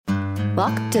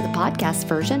Welcome to the podcast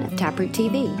version of Taproot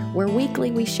TV, where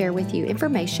weekly we share with you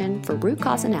information for root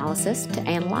cause analysis to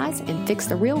analyze and fix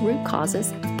the real root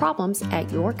causes of problems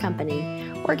at your company.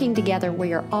 Working together,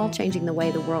 we are all changing the way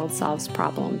the world solves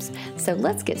problems. So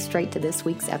let's get straight to this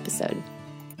week's episode.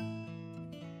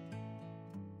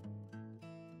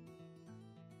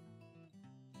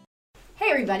 Hey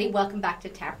everybody, welcome back to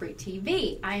Taproot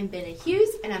TV. I am Benna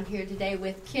Hughes and I'm here today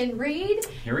with Ken Reed.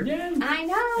 Here again. I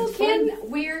know, it's Ken, fun.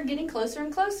 We're getting closer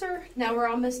and closer. Now we're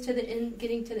almost to the end,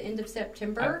 getting to the end of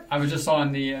September. I was just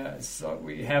on the, so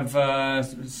we have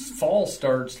fall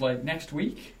starts like next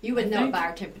week. You would know it by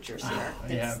our temperatures here.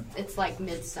 Yeah. It's like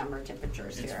midsummer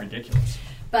temperatures here. It's ridiculous.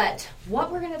 But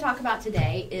what we're going to talk about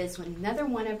today is another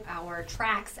one of our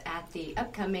tracks at the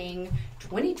upcoming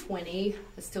 2020,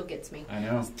 it still gets me, I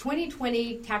know.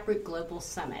 2020 Taproot Global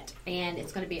Summit. And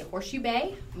it's going to be at Horseshoe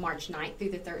Bay, March 9th through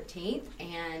the 13th.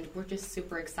 And we're just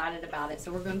super excited about it.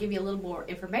 So we're going to give you a little more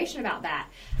information about that.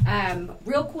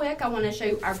 Real quick, I want to show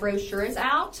you our brochure is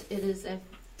out. It is a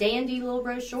dandy little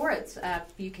brochure. It's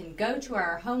you can go to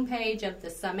our homepage of the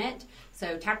summit,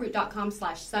 so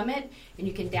taproot.com/summit, and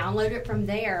you can download it from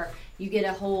there. You get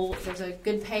there's a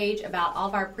good page about all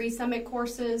of our pre-summit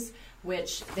courses,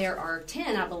 which there are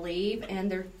 10, I believe,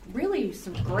 and there's really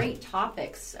some great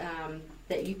topics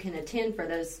that you can attend for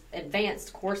those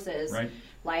advanced courses. Right.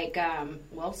 Like,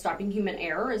 stopping human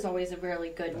error is always a really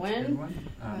good one. A good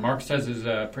one. Mark says his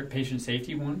patient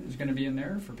safety one is going to be in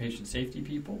there for patient safety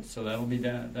people, so that'll be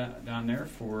down there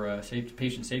for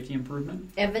patient safety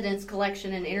improvement. Evidence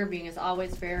collection and interviewing is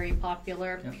always very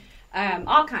popular. Yep.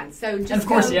 All kinds. So just and of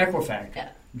course, the Equifax. Yeah.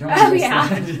 Are we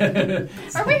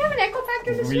having Equifax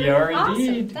this We year? are Awesome.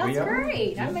 indeed. That's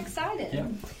great. Yeah. I'm excited. Yeah.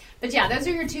 But yeah, those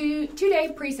are your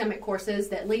two-day pre-summit courses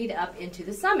that lead up into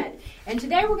the summit. And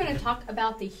today we're going to talk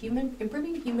about the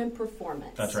improving human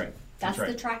performance. That's right. That's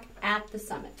the track at the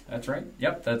summit. That's right.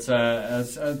 Yep. That's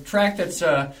a track that's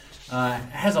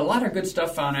has a lot of good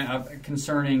stuff on it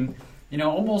concerning,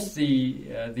 almost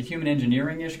the human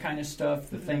engineering-ish kind of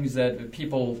stuff, the things that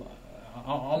people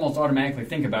almost automatically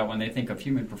think about when they think of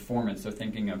human performance. They're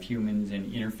thinking of humans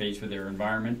and interface with their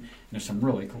environment. And there's some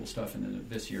really cool stuff in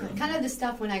this year. Kind of the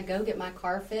stuff when I go get my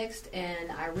car fixed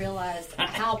and I realized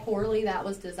how poorly that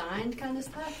was designed, kind of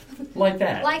stuff. Like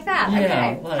that. Like that.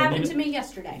 Yeah, okay. Happened to me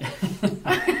yesterday. All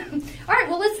right.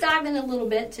 Well, let's dive in a little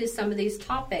bit to some of these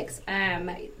topics.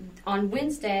 On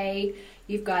Wednesday,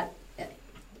 you've got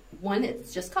one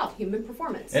that's just called Human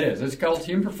Performance. It is. It's called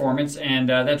Human Performance, and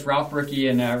that's Ralph Ricky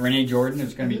and Renee Jordan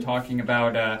who's going to be talking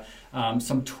about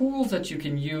some tools that you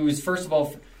can use. First of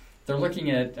all, they're looking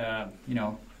at,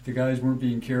 the guys weren't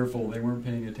being careful, they weren't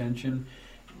paying attention.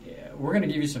 We're going to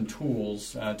give you some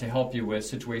tools to help you with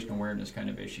situational awareness kind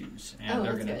of issues, and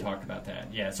they're going to talk about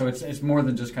that. Yeah, so it's more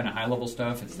than just kind of high-level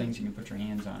stuff. It's things you can put your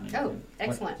hands on.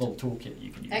 Excellent. Little toolkit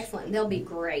you can use. Excellent. And they'll be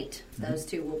great. Those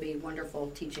two will be wonderful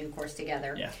teaching course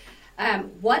together. Yeah.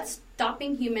 What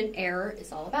stopping human error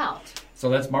is all about. So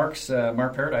that's Mark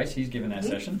Paradise. He's giving that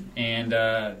session, and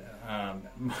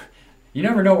you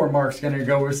never know where Mark's going to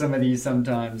go with some of these.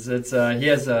 Sometimes he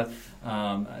has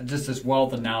just this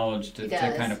wealth of knowledge to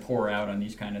kind of pour out on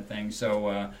these kind of things. So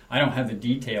I don't have the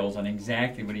details on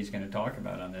exactly what he's going to talk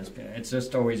about on this. But it's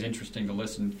just always interesting to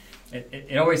listen.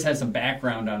 It always has some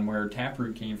background on where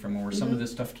Taproot came from, or where some of this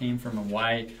stuff came from, and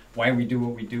why we do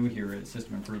what we do here at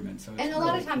System Improvement. So and a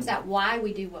lot of times that why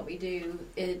we do what we do,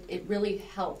 it really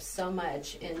helps so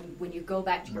much. And when you go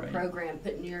back to your program,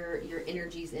 putting your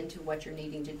energies into what you're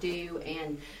needing to do,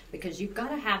 and because you've got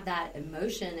to have that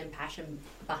emotion and passion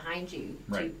behind you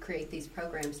to create these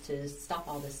programs to stop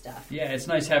all this stuff. Yeah, it's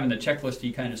nice having the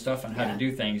checklisty kind of stuff on how to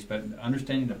do things, but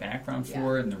understanding the background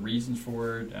for it and the reasons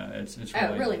for it,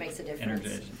 it really makes a difference.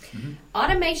 Mm-hmm.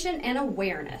 Automation and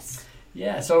awareness.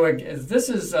 Yeah, so this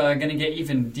is going to get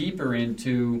even deeper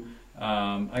into,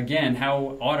 again,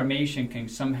 how automation can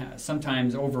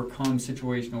sometimes overcome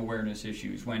situational awareness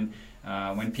issues. When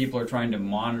people are trying to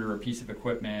monitor a piece of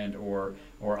equipment or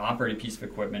operate a piece of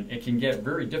equipment, it can get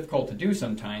very difficult to do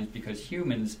sometimes because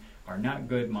humans are not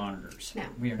good monitors. No.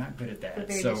 We are not good at that. We're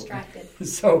very distracted.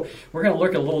 So we're going to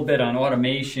look a little bit on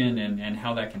automation and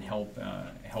how that can help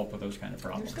with those kind of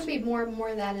problems. There's going to be more and more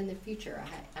of that in the future,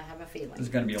 I have a feeling. There's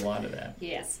going to be a lot of that.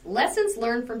 Yes. Lessons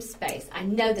learned from space. I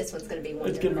know this one's going to be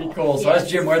wonderful. It's going to be cool. So that's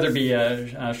Jim Weatherby,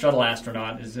 a shuttle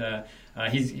astronaut.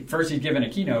 He's given a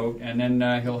keynote, and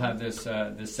then he'll have this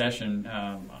session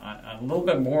a little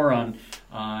bit more on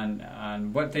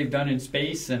on what they've done in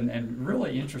space, and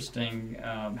really interesting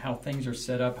how things are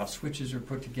set up, how switches are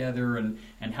put together,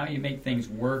 and how you make things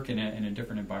work in a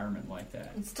different environment like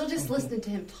that. And still just listening to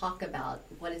him talk about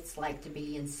what it's like to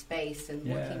be in space and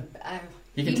looking.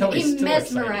 You can tell he's still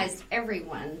mesmerized excited.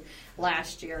 Everyone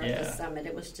last year at the summit.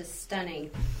 It was just stunning.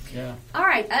 Yeah. All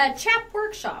right, CHAP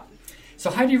workshop. So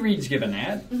Heidi Reed's given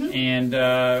that, and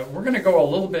we're going to go a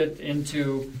little bit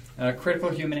into critical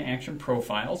human action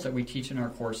profiles that we teach in our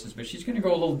courses, but she's going to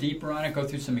go a little deeper on it, go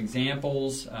through some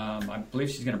examples. I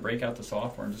believe she's going to break out the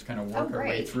software and just kind of work her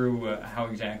way through how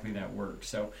exactly that works.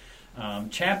 So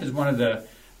CHAP is one of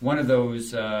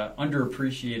those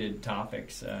underappreciated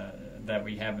topics that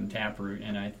we have in Taproot,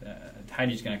 and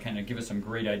Heidi's going to kind of give us some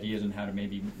great ideas on how to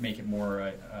maybe make it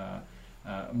more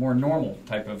normal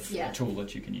type of tool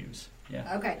that you can use.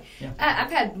 Yeah. Okay. Yeah.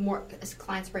 I've had more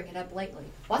clients bring it up lately.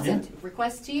 Wasn't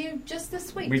request to you just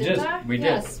this week? We did. We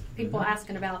yes. did. People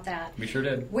asking about that. We sure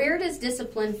did. Where does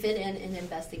discipline fit in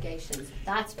investigations?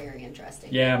 That's very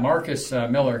interesting. Yeah, Marcus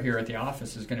Miller here at the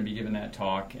office is going to be giving that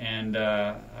talk, and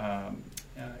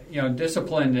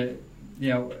discipline.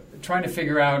 Trying to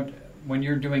figure out when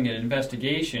you're doing an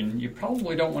investigation, you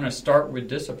probably don't want to start with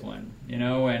discipline.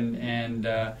 And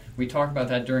we talk about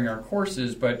that during our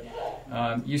courses, but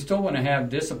you still want to have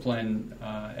discipline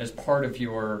as part of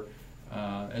your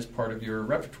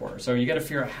repertoire. So you got to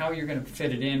figure out how you're going to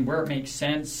fit it in, where it makes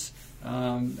sense.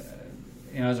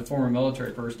 As a former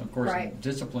military person, of course,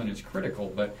 discipline is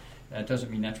critical, but that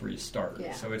doesn't mean that's where you start.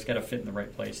 Yeah. So it's got to fit in the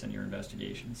right place in your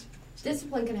investigations.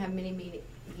 Discipline can have many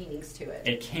meanings to it.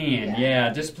 It can,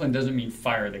 yeah. Discipline doesn't mean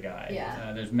fire the guy.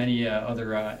 Yeah. There's many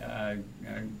other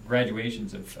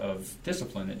graduations of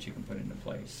discipline that you can put into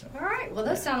place. So. All right. Well,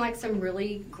 those sound like some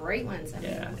really great ones. I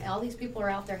mean, all these people are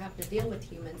out there having to deal with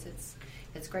humans.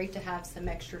 It's great to have some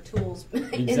extra tools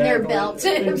in their belt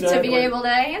to be able to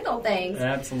handle things.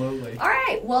 Absolutely. All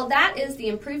right. Well, that is the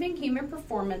Improving Human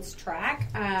Performance track.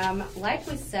 Like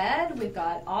we said, we've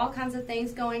got all kinds of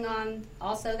things going on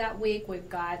also that week. We've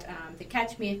got the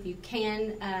Catch Me If You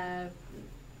Can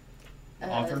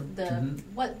author.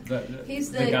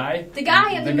 He's the guy? The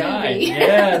guy in the movie.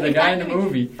 Yeah, the guy in the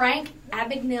movie. Frank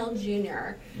Abagnale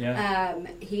Jr. Yeah.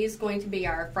 He's going to be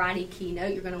our Friday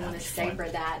keynote. You're going to want to savor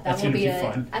that. That will be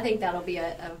fun. I think that'll be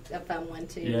a fun one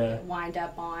to wind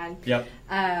up on. Yep.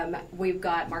 We've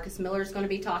got Marcus Miller's going to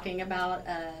be talking about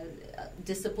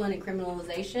discipline and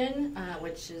criminalization,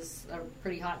 which is a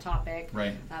pretty hot topic.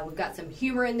 Right. We've got some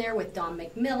humor in there with Don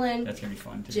McMillan. That's going to be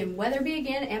fun too. Jim Weatherby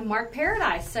again, and Mark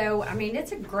Paradise. So, I mean,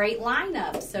 it's a great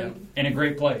lineup. So, and a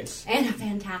great place. And a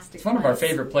fantastic It's one of our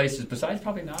favorite places, besides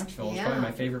probably Knoxville. It's probably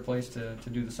my favorite place to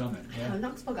do the summit. Yeah. Oh,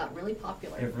 Knoxville got really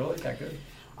popular. It really got good.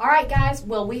 All right, guys.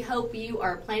 Well, we hope you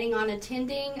are planning on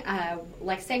attending.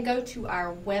 Like I said, go to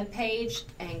our webpage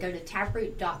and go to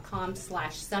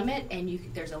taproot.com/summit, and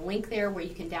there's a link there where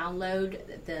you can download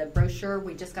the brochure.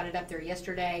 We just got it up there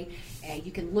yesterday, and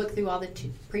you can look through all the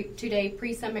two-day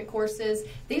pre-summit courses.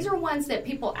 These are ones that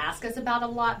people ask us about a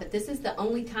lot, but this is the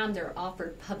only time they're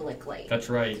offered publicly. That's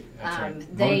right.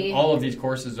 All of these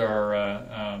courses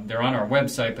are they're on our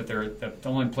website, but they're the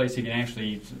only place you can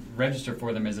actually register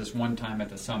for them is this one time at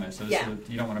the summit. So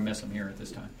you don't want to miss them here at this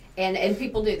time. And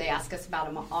people do. They ask us about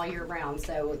them all year round,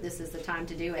 so this is the time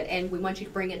to do it. And we want you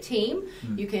to bring a team.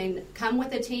 Mm-hmm. You can come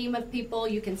with a team of people.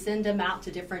 You can send them out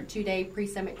to different two-day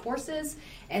pre-summit courses.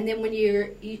 And then when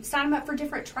you sign them up for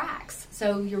different tracks.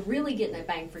 So you're really getting a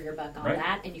bang for your buck on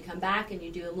that. And you come back and you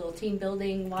do a little team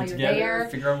building while you're there.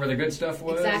 Figure out where the good stuff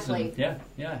was. Exactly.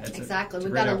 Exactly.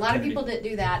 We've got a lot of people that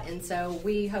do that, and so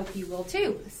we hope you will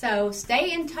too. So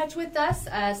stay in touch with us.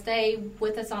 Stay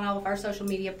with us on all of our social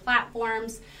media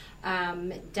platforms.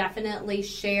 Definitely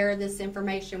share this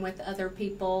information with other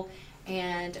people,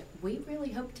 and we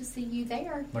really hope to see you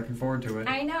there. Looking forward to it.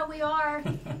 I know we are.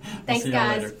 Thanks,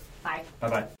 guys. Later. Bye.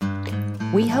 Bye-bye.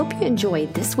 We hope you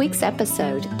enjoyed this week's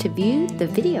episode. To view the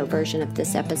video version of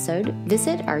this episode,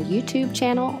 visit our YouTube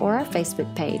channel or our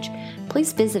Facebook page.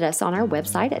 Please visit us on our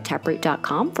website at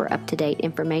taproot.com for up-to-date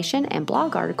information and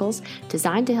blog articles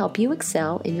designed to help you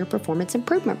excel in your performance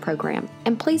improvement program.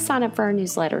 And please sign up for our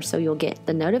newsletter so you'll get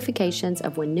the notifications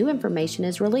of when new information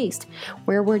is released,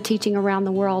 where we're teaching around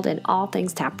the world and all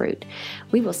things Taproot.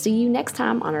 We will see you next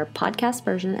time on our podcast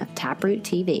version of Taproot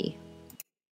TV.